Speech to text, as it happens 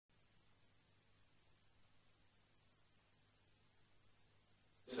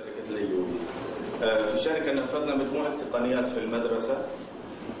في الشركة نفذنا مجموعة تقنيات في المدرسة،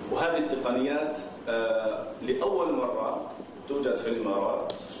 وهذه التقنيات لأول مرة توجد في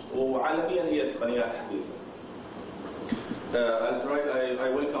الإمارات، وعالميا هي تقنيات حديثة. I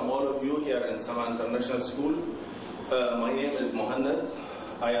welcome all of you here in Sama International School. My name is Mohanad.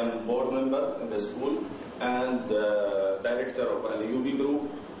 I am board member in the school and director of ALAYOUBI group.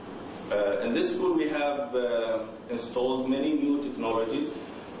 In this school we have installed many new technologies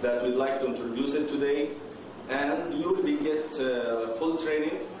that we'd like to introduce it today, and you will get full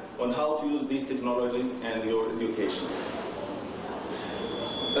training on how to use these technologies in your education.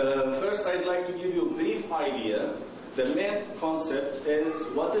 First, I'd like to give you a brief idea. The main concept is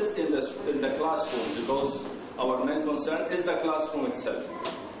what is in the classroom, because our main concern is the classroom itself.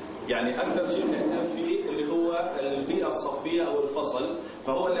 يعني أكثر شيء نهتم فيه اللي هو البيئة الصفية أو الفصل،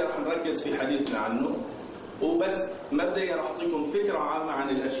 فهو اللي راح نركز في حديثنا عنه. وبس مبدئيا راح أعطيكم فكرة عامة عن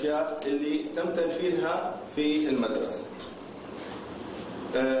الأشياء اللي تم تنفيذها في المدرسة.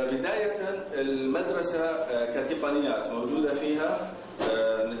 بداية المدرسة كتقنيات موجودة فيها،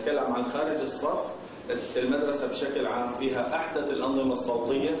 نتكلم عن خارج الصف. المدرسة بشكل عام فيها أحدث الأنظمة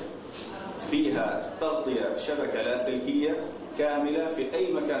الصوتية، فيها تغطية شبكة لاسلكية كاملة في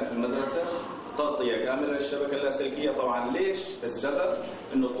أي مكان في المدرسة، تغطية كاملة للشبكة اللاسلكية. طبعا ليش؟ السبب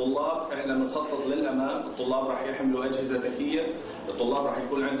إنه الطلاب احنا بنخطط للأمام، الطلاب راح يحملوا أجهزة ذكية، الطلاب راح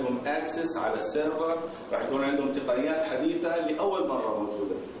يكون عندهم أكسس على السيرفر، راح يكون عندهم تقنيات حديثة لأول مرة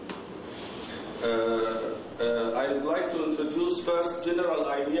موجودة. I'd like to introduce first general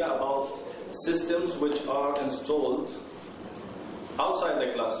idea about systems which are installed outside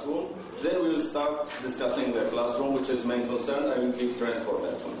the classroom. Then we will start discussing the classroom, which is main concern. I will keep trained for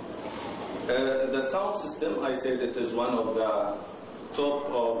that one. The sound system, I said it is one of the top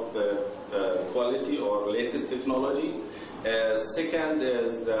of quality or latest technology. Second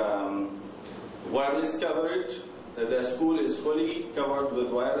is the wireless coverage. The school is fully covered with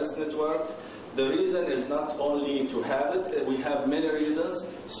wireless network. The reason is not only to have it, we have many reasons.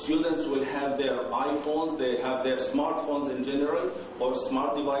 Students will have their iPhones, they have their smartphones in general, or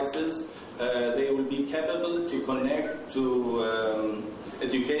smart devices. They will be capable to connect to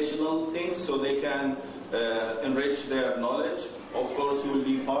educational things so they can enrich their knowledge. Of course, you will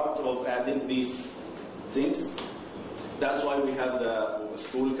be part of adding these things. That's why we have the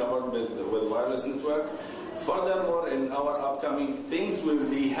school covered with wireless network. Furthermore, in our upcoming things, we will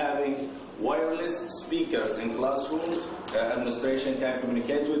be having wireless speakers in classrooms. Administration can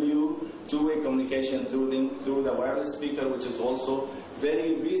communicate with you, two-way communication through the wireless speaker, which is also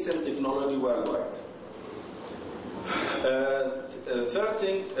very recent technology worldwide. Third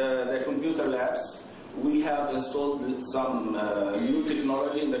thing, the computer labs. We have installed some new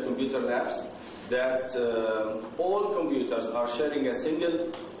technology in the computer labs that all computers are sharing a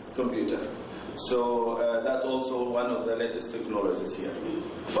single computer. So that's also one of the latest technologies here.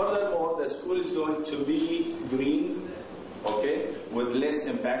 Furthermore, the school is going to be green, okay, with less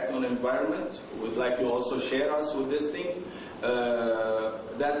impact on environment. We'd like you also share us with this thing.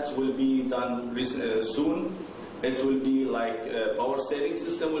 That will be done soon. It will be like a power saving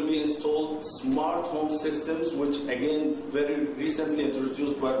system will be installed, smart home systems, which again very recently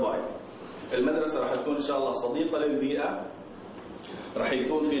introduced worldwide. المدرسة راح تكون إن شاء الله صديقة للبيئة. راح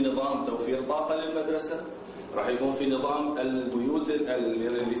يكون في نظام توفير طاقة للمدرسة، راح يكون في نظام البيوت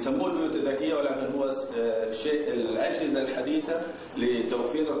اللي يسموه البيوت الذكية، ولكن هو شيء الأجهزة الحديثة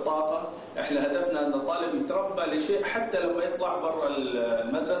لتوفير الطاقة. احنا هدفنا أن الطالب يتربى لشيء حتى لما يطلع برا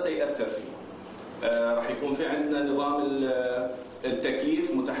المدرسة يأثر فيه. راح يكون في عندنا نظام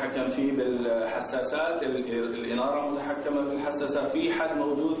التكييف متحكم فيه بالحساسات، الإنارة متحكمة بالحساسات، في حد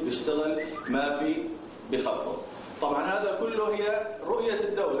موجود بيشتغل، ما في بيخفض. طبعا هذا كله هي رؤية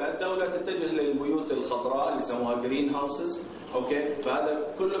الدولة تتجه للبيوت الخضراء اللي يسموها جرين هاوسز، اوكي؟ فهذا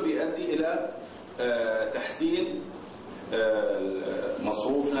كله بيؤدي إلى تحسين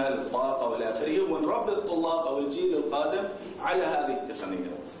مصروفنا للطاقة والى آخره، ونربي الطلاب أو الجيل القادم على هذه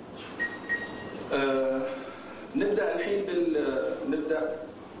التقنيات. نبدأ الحين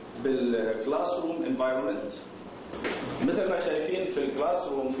بالكلاس روم انفايرمنت. مثل ما شايفين في الكلاس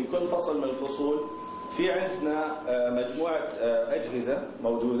روم في كل فصل من الفصول في عندنا مجموعة أجهزة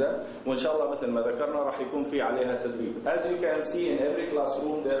موجودة، وإن شاء الله مثل ما ذكرنا راح يكون في عليها تدريب. As you can see in every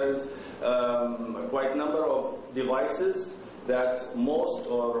classroom there is quite number of devices that most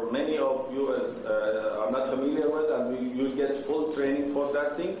or many of you are not familiar with, and you'll get full training for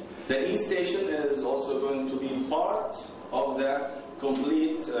that thing. The E-station is also going to be part of the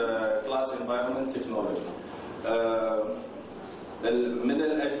complete class environment technology. من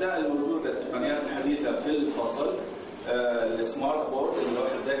الأجزاء الموجودة التقنيات الحديثة في الفصل السمارت بورد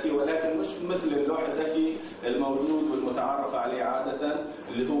اللوح الذكي، ولكن مش مثل اللوح الذكي الموجود والمتعارف عليه عادة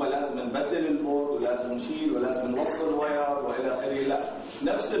اللي هو لازم نبدل البورد ولازم نشيل ولازم نوصل واير والى اخره. لا،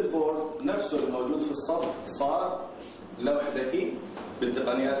 نفس البورد نفسه الموجود في الصف صار لوح ذكي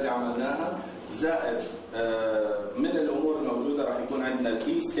بالتقنيات اللي عملناها. زائد من الامور الموجوده راح يكون عندنا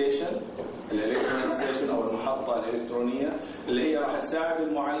الاي ستيشن، الالكترونيك ستيشن او المحطه الالكترونيه اللي هي راح تساعد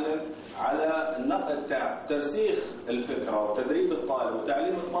المعلم على النقل تاع ترسيخ الفكره وتدريب الطالب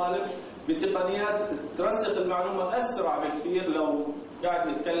وتعليم الطالب بتقنيات ترسخ المعلومه اسرع بكثير لو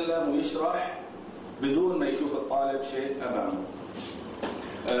قاعد يتكلم ويشرح بدون ما يشوف الطالب شيء امامه.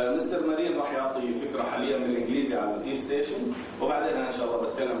 مستر مريم راح يعطي فكره حاليا بالانجليزي على الاي ستيشن، وبعدين انا ان شاء الله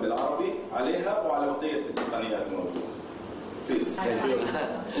بتكلم بالعربي عليها وعلى بقيه التقنيات الموجوده. Please. Thank you.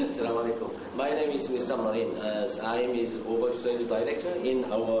 Assalamu alaikum. My name is Mr. Marin. I am his overseas director in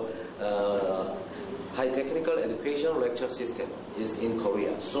our high technical education lecture system is in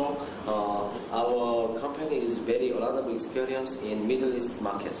Korea. So our company is very a lot of experience in Middle East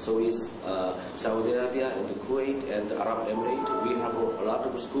market. So it's Saudi Arabia and Kuwait and Arab Emirates. We have a lot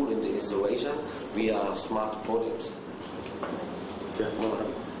of school in the installation. We are smart podiums. Okay.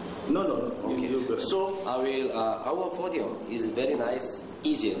 No. Okay. So I will. Our podium is very nice,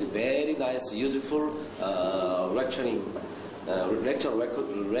 easy, and very nice, useful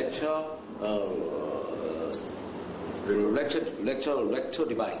lecture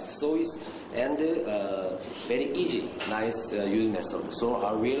device. So it's and very easy, nice using method. So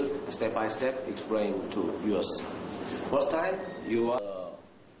I will step by step explain to you. First time you are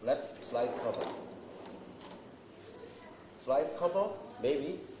left slide cover. Slide cover,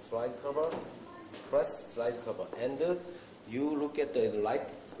 maybe slide cover. Press slide cover, and you look at the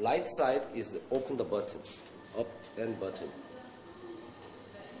light side is open the button, up and button.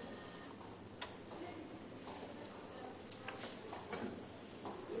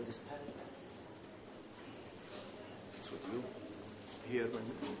 Here.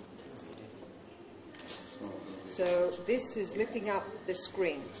 So this is lifting up the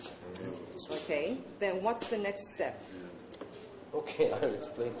screen. Okay. Then what's the next step? Okay, I'll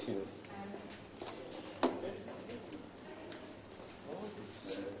explain to you.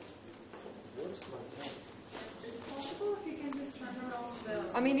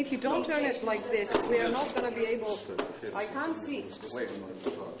 I mean, if you don't turn it like this, we are not going to be able to. I can't see. Wait a moment.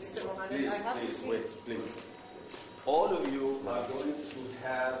 Please, wait, please. All of you are going to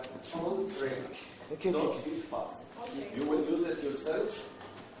have full training. Okay. Don't be fast. You will use it yourself.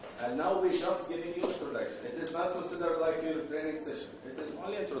 And now we're just giving you introduction. It is not considered like your training session. It is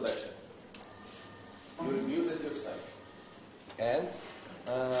only introduction. You will use it yourself.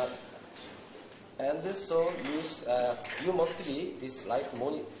 And so you must be this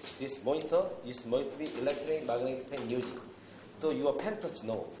monitor is must be electromagnetic pen using. So your pen touch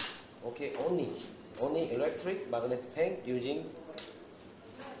no. Okay, only electric magnetic pen using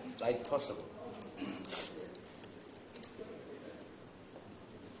like possible.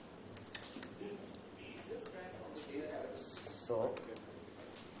 So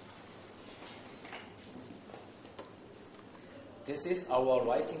this is our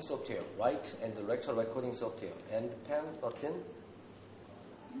writing software, write and the lecture recording software, and pen button.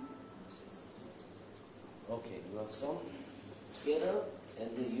 Okay, you have some together,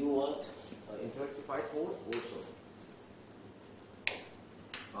 and you want interactive whiteboard also.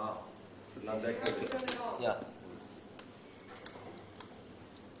 Yeah.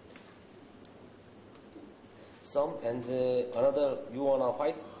 Some and another. You want a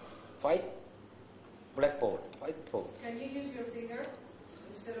white blackboard, whiteboard. Can you use your finger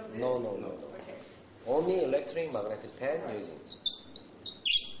instead of this? No. Okay. Only electric magnetic pen using.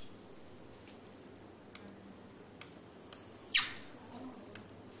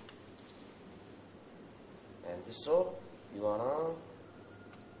 And so you wanna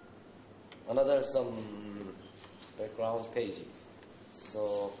another some background page.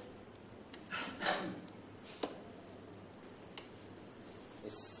 So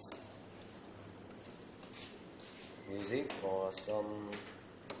it's music or some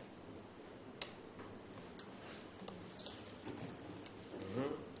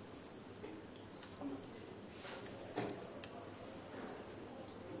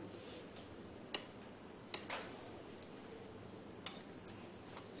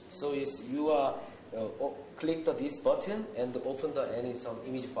So is you are click this button and open some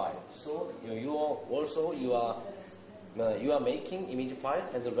image file. So you are making image file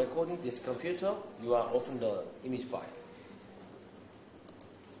and recording this computer. You are open the image file.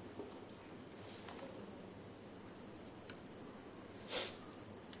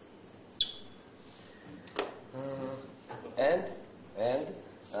 and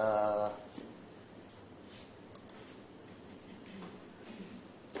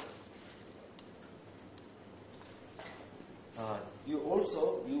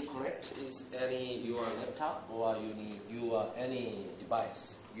you connect is your laptop or any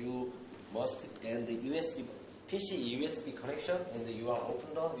device. You must and the USB PC USB connection and you are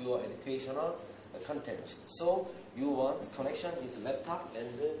open on your educational content. So you want connection is laptop and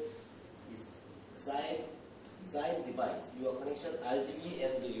is side device. Your connection RGB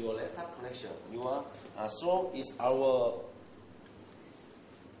and your laptop connection. So is our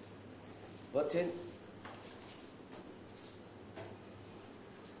button.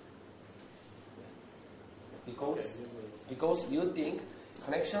 Because you think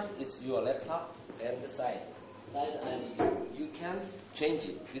connection is your laptop and the side RGB. You can change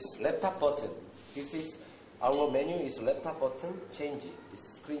it. This laptop button. This is our menu is laptop button. Change it.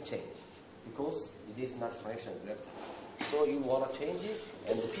 It's screen change because it is not connection laptop. So you wanna change it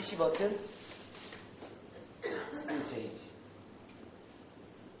and the PC button screen change.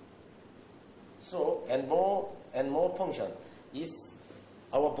 So and more function is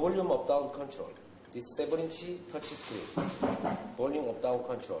our volume up down control. This 7-inch touch screen, volume up down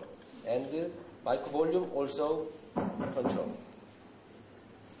control, and mic volume also control.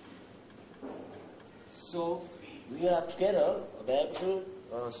 So we are together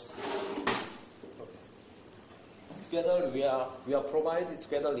together we are provided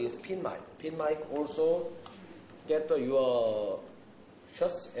together is pin mic. Pin mic also get your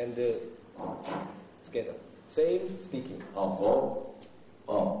shots and together. Same speaking.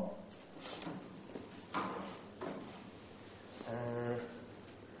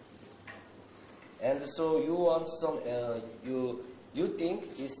 And so you want some you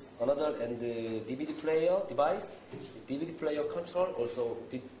think is another and the DVD player device, DVD player control also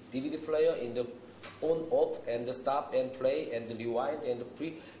DVD player in the on off and the stop and play and the rewind and the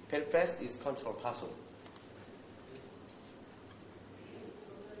press is control possible.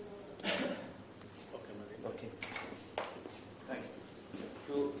 Okay. Thank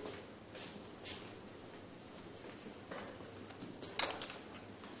you.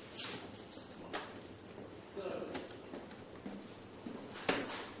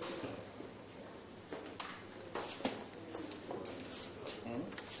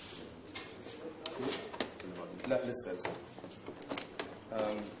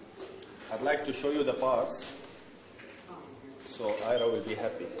 I'd like to show you the parts, so Ira will be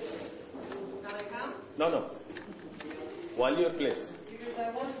happy. Can I come? No. While you're placed. Because I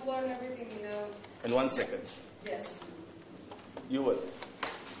want to learn everything, In 1 second. Yes. You will.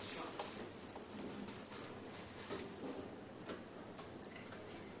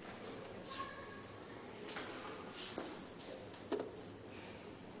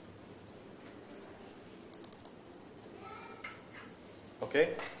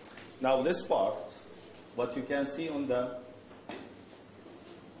 Okay? Now this part, what you can see on the...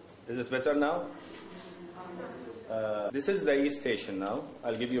 Is it better now? This is the E station now.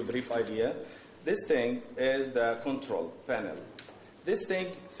 I'll give you a brief idea. This thing is the control panel. This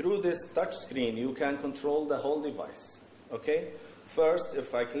thing, through this touch screen, you can control the whole device. Okay? First,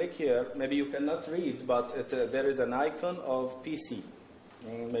 if I click here, maybe you cannot read, but there is an icon of PC.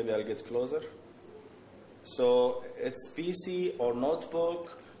 Maybe I'll get closer. So it's PC or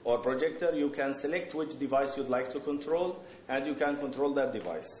notebook or projector. You can select which device you'd like to control, and you can control that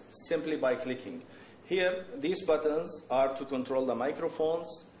device simply by clicking. Here, these buttons are to control the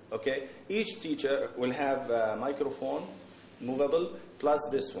microphones. Okay, each teacher will have a microphone, movable, plus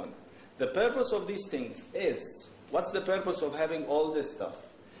this one. The purpose of these things is, what's the purpose of having all this stuff?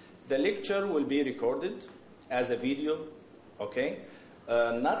 The lecture will be recorded as a video, okay?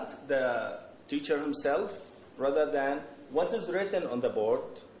 Not the teacher himself, rather than what is written on the board,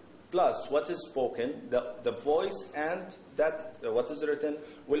 plus what is spoken, the voice and that what is written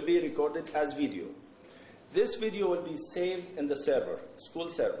will be recorded as video. This video will be saved in the server, school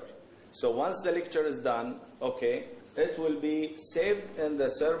server. So once the lecture is done, okay, it will be saved in the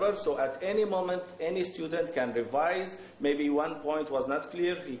server, so at any moment, any student can revise. Maybe one point was not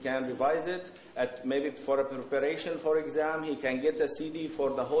clear, he can revise it. Maybe for a preparation for exam, he can get a CD for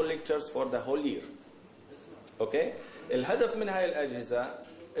the whole lectures for the whole year. Okay? الهدف من هاي الأجهزة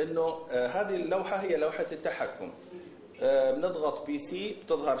إنه هذه اللوحة هي لوحة التحكم. بنضغط بي سي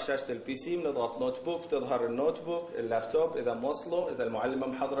بتظهر شاشة البي سي، بنضغط نوت بوك بتظهر النوت بوك، اللابتوب إذا موصله، إذا المعلمة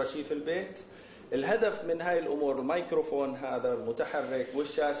محضرة شيء في البيت. الهدف من هاي الأمور الميكروفون هذا المتحرك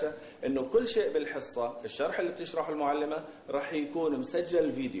والشاشة إنه كل شيء بالحصة الشرح اللي بتشرحه المعلمة راح يكون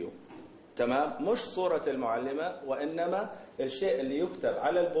مسجل فيديو. تمام؟ مش صورة المعلمة وإنما الشيء اللي يكتب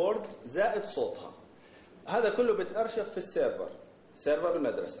على البورد زائد صوتها. هذا كله بتأرشف في السيرفر، سيرفر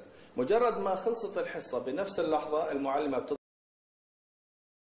المدرسة. مجرد ما خلصت الحصة بنفس اللحظة المعلمة